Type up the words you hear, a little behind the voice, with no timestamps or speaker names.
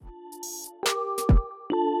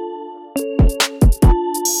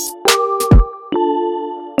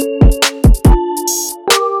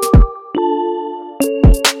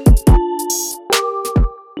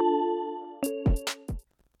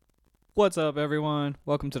What's up, everyone?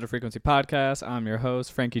 Welcome to the Frequency Podcast. I'm your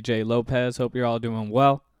host, Frankie J. Lopez. Hope you're all doing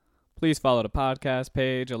well. Please follow the podcast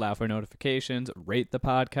page, allow for notifications, rate the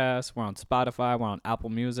podcast. We're on Spotify, we're on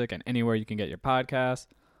Apple Music, and anywhere you can get your podcasts.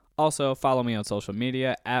 Also, follow me on social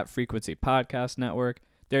media at Frequency Podcast Network.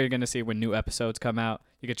 There you're going to see when new episodes come out.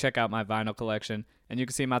 You can check out my vinyl collection, and you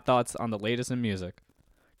can see my thoughts on the latest in music.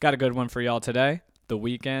 Got a good one for y'all today. The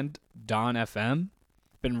Weeknd, Dawn FM.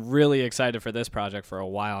 Been really excited for this project for a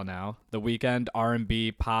while now. The Weeknd,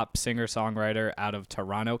 R&B pop singer-songwriter out of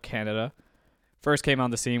Toronto, Canada. First came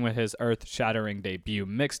on the scene with his earth-shattering debut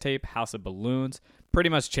mixtape, House of Balloons,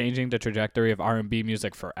 pretty much changing the trajectory of R&B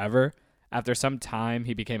music forever. After some time,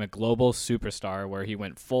 he became a global superstar where he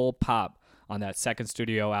went full pop on that second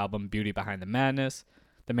studio album, Beauty Behind the Madness.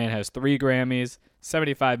 The man has 3 Grammys,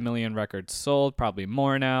 75 million records sold, probably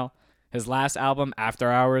more now. His last album,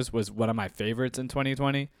 After Hours, was one of my favorites in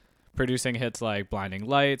 2020, producing hits like Blinding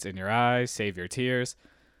Lights, In Your Eyes, Save Your Tears,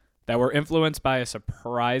 that were influenced by a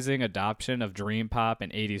surprising adoption of dream pop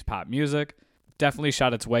and 80s pop music. Definitely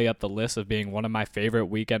shot its way up the list of being one of my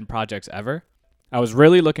favorite Weeknd projects ever. I was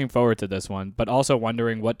really looking forward to this one, but also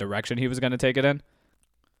wondering what direction he was going to take it in.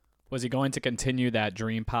 Was he going to continue that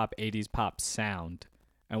dream pop, 80s pop sound?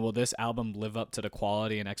 And will this album live up to the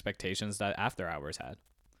quality and expectations that After Hours had?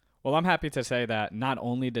 Well, I'm happy to say that not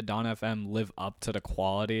only did Dawn FM live up to the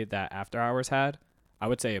quality that After Hours had, I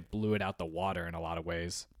would say it blew it out the water in a lot of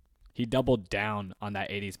ways. He doubled down on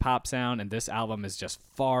that 80s pop sound, and this album is just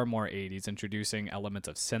far more 80s, introducing elements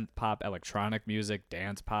of synth pop, electronic music,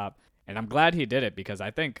 dance pop, and I'm glad he did it because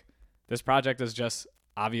I think this project is just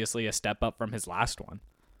obviously a step up from his last one.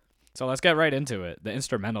 So let's get right into it. The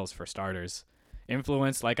instrumentals, for starters.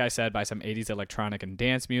 Influenced, like I said, by some 80s electronic and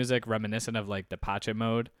dance music, reminiscent of like Depeche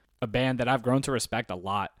Mode, a band that I've grown to respect a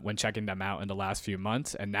lot when checking them out in the last few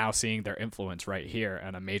months and now seeing their influence right here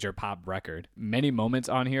on a major pop record. Many moments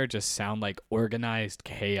on here just sound like organized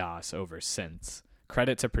chaos over synths.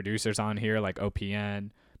 Credit to producers on here like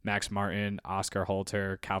OPN, Max Martin, Oscar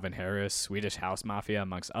Holter, Calvin Harris, Swedish House Mafia,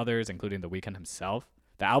 amongst others, including The Weeknd himself.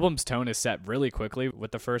 The album's tone is set really quickly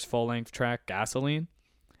with the first full-length track, Gasoline.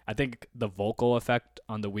 I think the vocal effect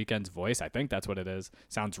on The Weeknd's voice, I think that's what it is,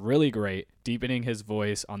 sounds really great, deepening his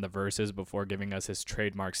voice on the verses before giving us his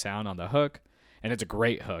trademark sound on the hook. And it's a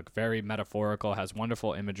great hook, very metaphorical, has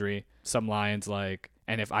wonderful imagery. Some lines like,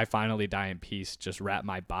 "And if I finally die in peace, just wrap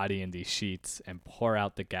my body in these sheets and pour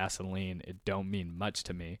out the gasoline, it don't mean much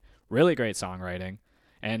to me." Really great songwriting.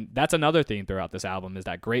 And that's another theme throughout this album, is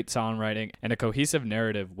that great songwriting and a cohesive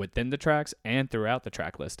narrative within the tracks and throughout the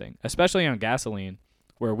track listing, especially on Gasoline,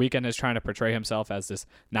 where Weeknd is trying to portray himself as this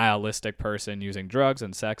nihilistic person using drugs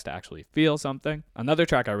and sex to actually feel something. Another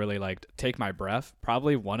track I really liked, Take My Breath,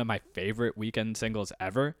 probably one of my favorite Weeknd singles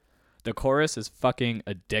ever. The chorus is fucking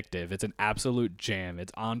addictive. It's an absolute jam.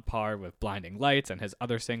 It's on par with Blinding Lights and his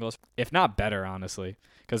other singles, if not better, honestly,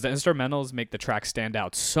 because the instrumentals make the track stand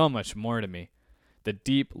out so much more to me. The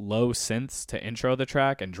deep, low synths to intro the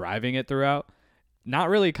track and driving it throughout, not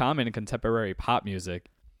really common in contemporary pop music.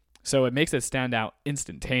 So it makes it stand out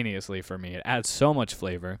instantaneously for me. It adds so much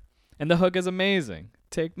flavor. And the hook is amazing.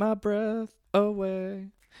 Take my breath away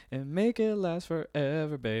and make it last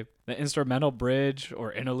forever, babe. The instrumental bridge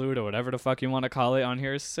or interlude or whatever the fuck you want to call it on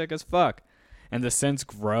here is sick as fuck. And the synths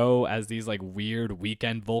grow as these like weird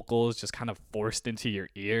Weeknd vocals just kind of forced into your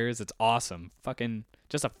ears. It's awesome. Fucking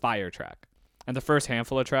just a fire track. And the first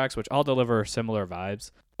handful of tracks, which all deliver similar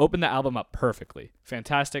vibes, open the album up perfectly.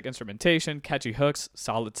 Fantastic instrumentation, catchy hooks,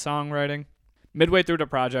 solid songwriting. Midway through the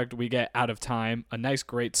project, we get Out of Time, a nice,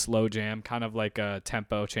 great slow jam, kind of like a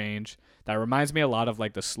tempo change that reminds me a lot of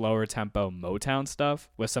like the slower tempo Motown stuff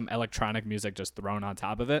with some electronic music just thrown on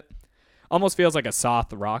top of it. Almost feels like a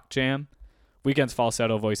soft rock jam. Weeknd's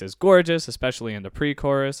falsetto voice is gorgeous, especially in the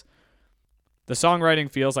pre-chorus. The songwriting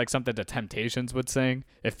feels like something the Temptations would sing.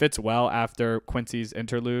 It fits well after Quincy's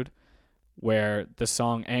interlude, where the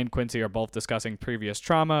song and Quincy are both discussing previous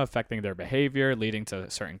trauma affecting their behavior, leading to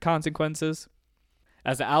certain consequences.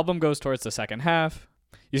 As the album goes towards the second half,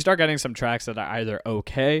 you start getting some tracks that are either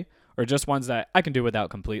okay or just ones that I can do without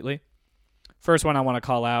completely. First one I want to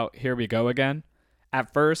call out, Here We Go Again.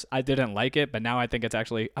 At first, I didn't like it, but now I think it's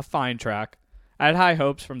actually a fine track. I had high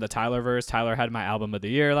hopes from the Tyler verse. Tyler had my album of the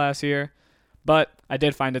year last year, but I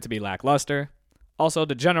did find it to be lackluster. Also,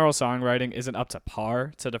 the general songwriting isn't up to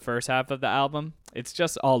par to the first half of the album. It's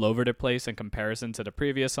just all over the place in comparison to the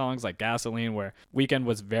previous songs like Gasoline, where Weeknd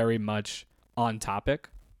was very much on topic.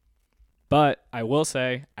 But I will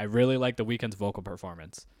say, I really like the Weeknd's vocal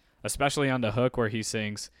performance, especially on the hook where he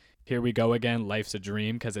sings, "Here we go again, life's a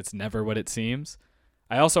dream, because it's never what it seems."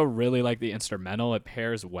 I also really like the instrumental. It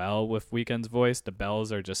pairs well with Weeknd's voice. The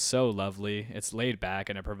bells are just so lovely. It's laid back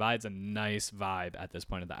and it provides a nice vibe at this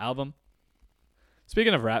point of the album.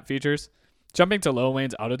 Speaking of rap features, jumping to Lil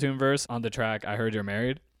Wayne's autotune verse on the track I Heard You're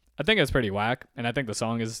Married, I think it's pretty whack, and I think the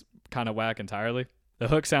song is kind of whack entirely. The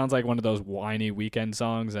hook sounds like one of those whiny Weeknd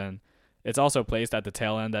songs, and it's also placed at the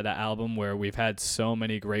tail end of the album where we've had so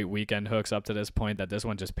many great Weeknd hooks up to this point that this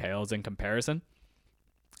one just pales in comparison.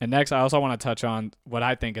 And next, I also want to touch on what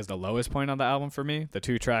I think is the lowest point on the album for me, the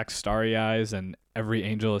 2 tracks Starry Eyes and Every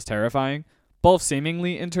Angel is Terrifying, both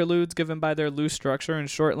seemingly interludes given by their loose structure and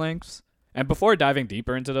short lengths. And before diving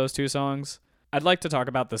deeper into those 2 songs, I'd like to talk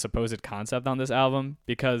about the supposed concept on this album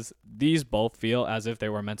because these both feel as if they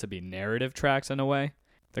were meant to be narrative tracks in a way.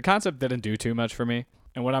 The concept didn't do too much for me,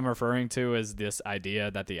 and what I'm referring to is this idea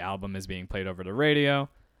that the album is being played over the radio.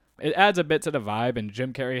 It adds a bit to the vibe, and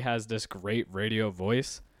Jim Carrey has this great radio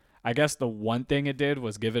voice. I guess the one thing it did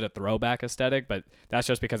was give it a throwback aesthetic, but that's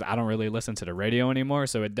just because I don't really listen to the radio anymore,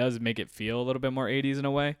 so it does make it feel a little bit more 80s in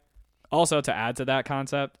a way. Also, to add to that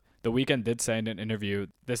concept, The Weeknd did say in an interview,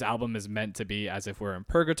 this album is meant to be as if we're in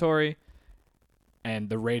purgatory, and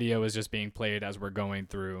the radio is just being played as we're going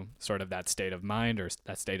through sort of that state of mind or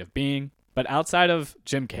that state of being. But outside of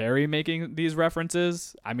Jim Carrey making these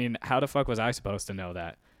references, I mean, how the fuck was I supposed to know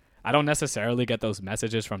that? I don't necessarily get those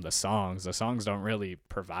messages from the songs. The songs don't really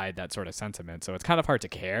provide that sort of sentiment, so it's kind of hard to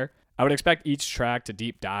care. I would expect each track to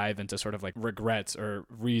deep dive into sort of like regrets or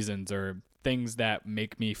reasons or things that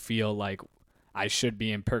make me feel like I should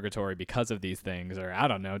be in purgatory because of these things, or I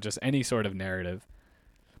don't know, just any sort of narrative.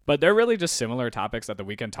 But they're really just similar topics that The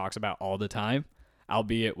Weeknd talks about all the time,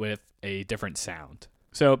 albeit with a different sound.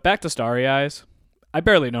 So back to Starry Eyes. I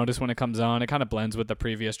barely notice when it comes on. It kind of blends with the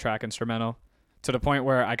previous track instrumental, to the point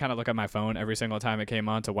where I kind of look at my phone every single time it came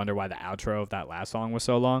on to wonder why the outro of that last song was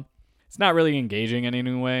so long. It's not really engaging in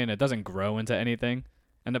any way, and it doesn't grow into anything.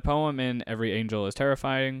 And the poem in Every Angel is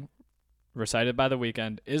Terrifying, recited by The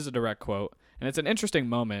Weeknd, is a direct quote, and it's an interesting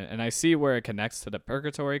moment, and I see where it connects to the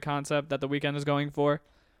purgatory concept that The Weeknd is going for,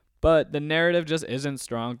 but the narrative just isn't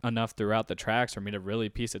strong enough throughout the tracks for me to really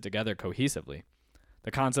piece it together cohesively.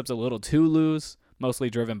 The concept's a little too loose, mostly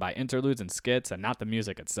driven by interludes and skits and not the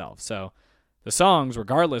music itself, so the songs,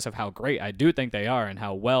 regardless of how great I do think they are and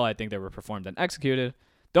how well I think they were performed and executed,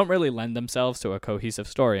 don't really lend themselves to a cohesive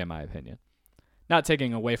story in my opinion. Not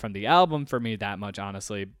taking away from the album for me that much,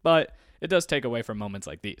 honestly, but it does take away from moments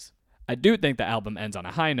like these. I do think the album ends on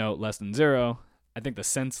a high note, less than zero. I think the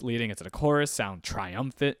synths leading into the chorus sound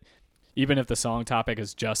triumphant, even if the song topic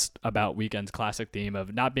is just about Weeknd's classic theme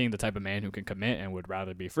of not being the type of man who can commit and would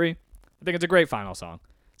rather be free. I think it's a great final song.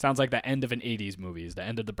 Sounds like the end of an 80s movie, the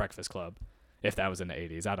end of The Breakfast Club. If that was in the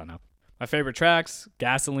 80s, I don't know. My favorite tracks,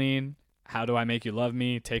 Gasoline, How Do I Make You Love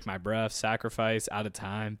Me, Take My Breath, Sacrifice, Out of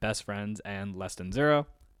Time, Best Friends, and Less Than Zero.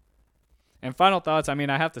 And final thoughts, I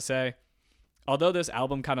have to say, although this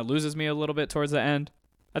album kind of loses me a little bit towards the end,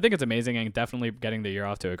 I think it's amazing and definitely getting the year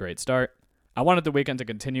off to a great start. I wanted The Weeknd to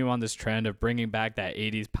continue on this trend of bringing back that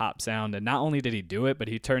 80s pop sound, and not only did he do it, but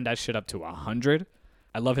he turned that shit up to 100.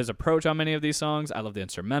 I love his approach on many of these songs. I love the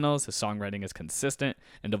instrumentals. His songwriting is consistent,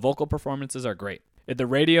 and the vocal performances are great. If the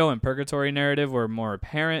radio and purgatory narrative were more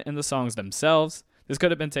apparent in the songs themselves, this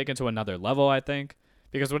could have been taken to another level, I think,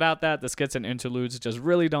 because without that, the skits and interludes just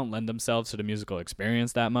really don't lend themselves to the musical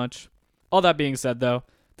experience that much. All that being said, though,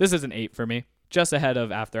 this is an 8 for me, just ahead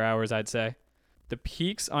of After Hours, I'd say. The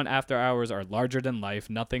peaks on After Hours are larger than life.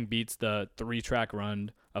 Nothing beats the 3-track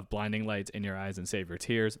run of Blinding Lights, In Your Eyes, and Save Your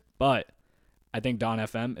Tears, but I think Dawn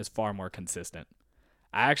FM is far more consistent.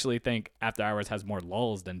 I actually think After Hours has more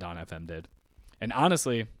lulls than Dawn FM did. And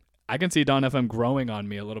honestly, I can see Dawn FM growing on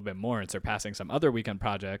me a little bit more and surpassing some other Weeknd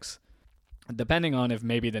projects, depending on if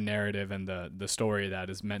maybe the narrative and the story that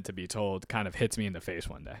is meant to be told kind of hits me in the face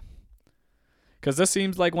one day. Because this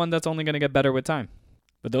seems like one that's only going to get better with time.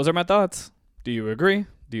 But those are my thoughts. Do you agree?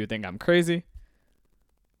 Do you think I'm crazy?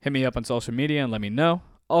 Hit me up on social media and let me know.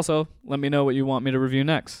 Also, let me know what you want me to review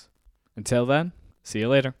next. Until then, see you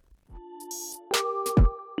later.